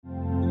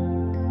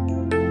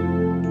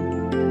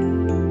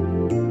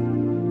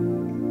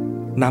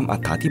นำอ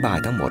ธิบาย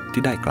ทั้งหมด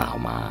ที่ได้กล่าว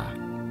มา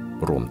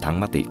รวมทั้ง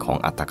มติของ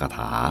อรรถกถ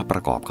าปร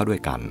ะกอบเข้าด้ว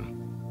ยกัน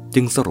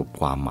จึงสรุป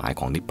ความหมาย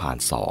ของนิพพาน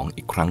สอง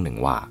อีกครั้งหนึ่ง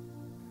ว่า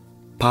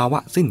ภาวะ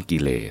สิ้นกิ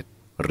เลส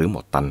หรือหม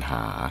ดตัณห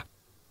า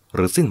ห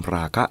รือสิ้นร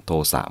าคะโท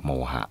สะโม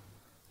หะ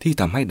ที่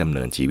ทำให้ดำเ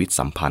นินชีวิต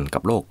สัมพันธ์กั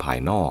บโลกภาย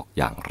นอก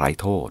อย่างไร้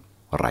โทษ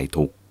ไร้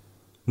ทุกข์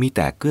มีแ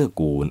ต่เกื้อ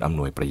กูลอำ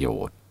นวยประโย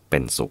ชน์เป็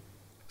นสุข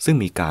ซึ่ง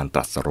มีการต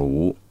รัส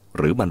รู้ห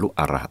รือบรรลุ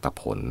อรหัต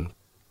ผล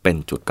เป็น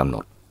จุดกำหน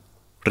ด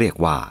เรียก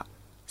ว่า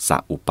สั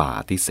อุปา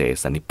ทิเส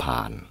สนิพพ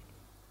าน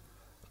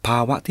ภา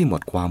วะที่หม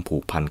ดความผู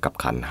กพันกับ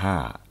ขันธ์ห้า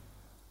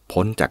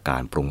พ้นจากกา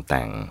รปรุงแ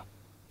ต่ง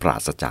ปรา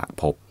ศจาก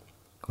ภพ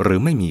หรือ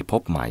ไม่มีภ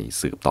พใหม่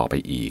สืบต่อไป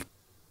อีก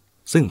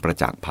ซึ่งประ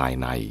จักษ์ภาย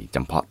ในจ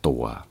ำเพาะตั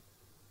ว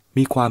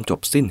มีความจ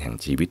บสิ้นแห่ง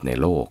ชีวิตใน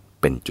โลก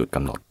เป็นจุดก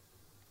ำหนด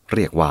เ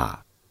รียกว่า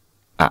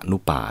อนุ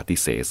ปาทิ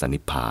เสสนิ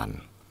พพาน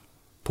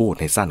พูด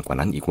ให้สั้นกว่า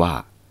นั้นอีกว่า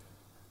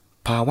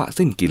ภาวะ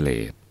สิ้นกิเล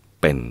ส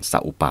เป็นสั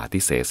อุปาทิ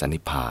เสสนิ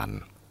พพาน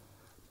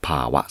ภ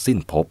าวะสิ้น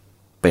ภพ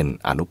เป็น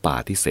อนุปา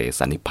ทิเส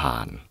สนิพพา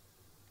น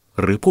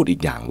หรือพูดอี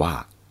กอย่างว่า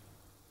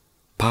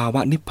ภาว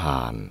ะนิพพ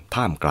าน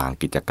ท่ามกลาง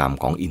กิจกรรม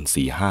ของอินท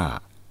รีย์ห้า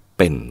เ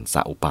ป็น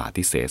สัอุปา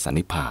ทิเสส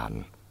นิพพาน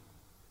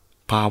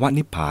ภาวะ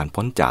นิพพาน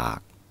พ้นจาก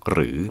ห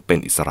รือเป็น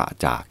อิสระ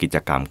จากกิจ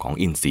กรรมของ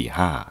อินทรีย์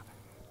ห้า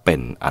เป็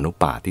นอนุ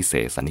ปาทิเส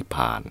สนิพพ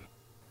าน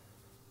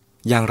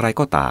อย่างไร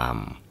ก็ตาม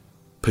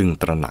พึง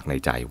ตระหนักใน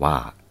ใจว่า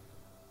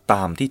ต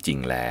ามที่จริง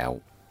แล้ว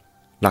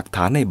หลักฐ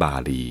านในบา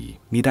ลี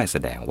มิได้แส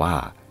ดงว่า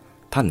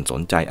ท่านส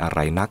นใจอะไร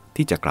นัก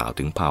ที่จะกล่าว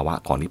ถึงภาวะ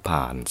ของนิพพ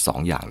านสอง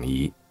อย่าง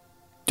นี้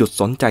จุด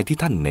สนใจที่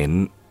ท่านเน้น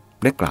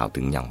และกล่าว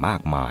ถึงอย่างมา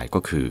กมายก็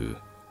คือ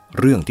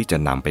เรื่องที่จะ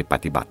นำไปป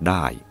ฏิบัติไ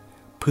ด้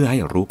เพื่อให้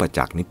รู้ประ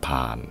จักษ์นิพพ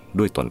าน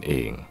ด้วยตนเอ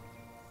ง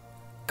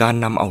การ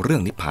นำเอาเรื่อ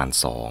งนิพพาน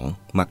สอง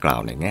มากล่า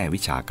วในแง่วิ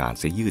ชาการ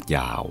เสียยืดย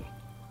าว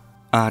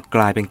อาจก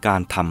ลายเป็นกา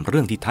รทำเ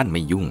รื่องที่ท่านไ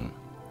ม่ยุ่ง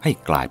ให้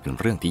กลายเป็น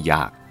เรื่องที่ย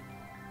าก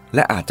แล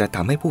ะอาจจะท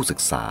ำให้ผู้ศึ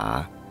กษา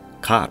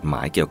คาดหม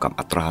ายเกี่ยวกับ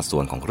อัตราส่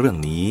วนของเรื่อง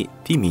นี้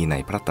ที่มีใน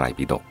พระไตร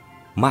ปิฎก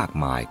มาก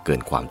มายเกิ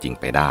นความจริง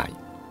ไปได้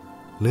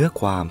เนื้อ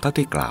ความเท่า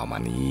ที่กล่าวมา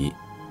นี้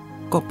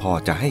ก็พอ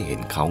จะให้เห็น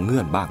เขาเงื่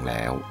อนบ้างแ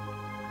ล้ว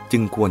จึ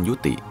งควรยุ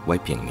ติไว้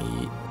เพียงนี้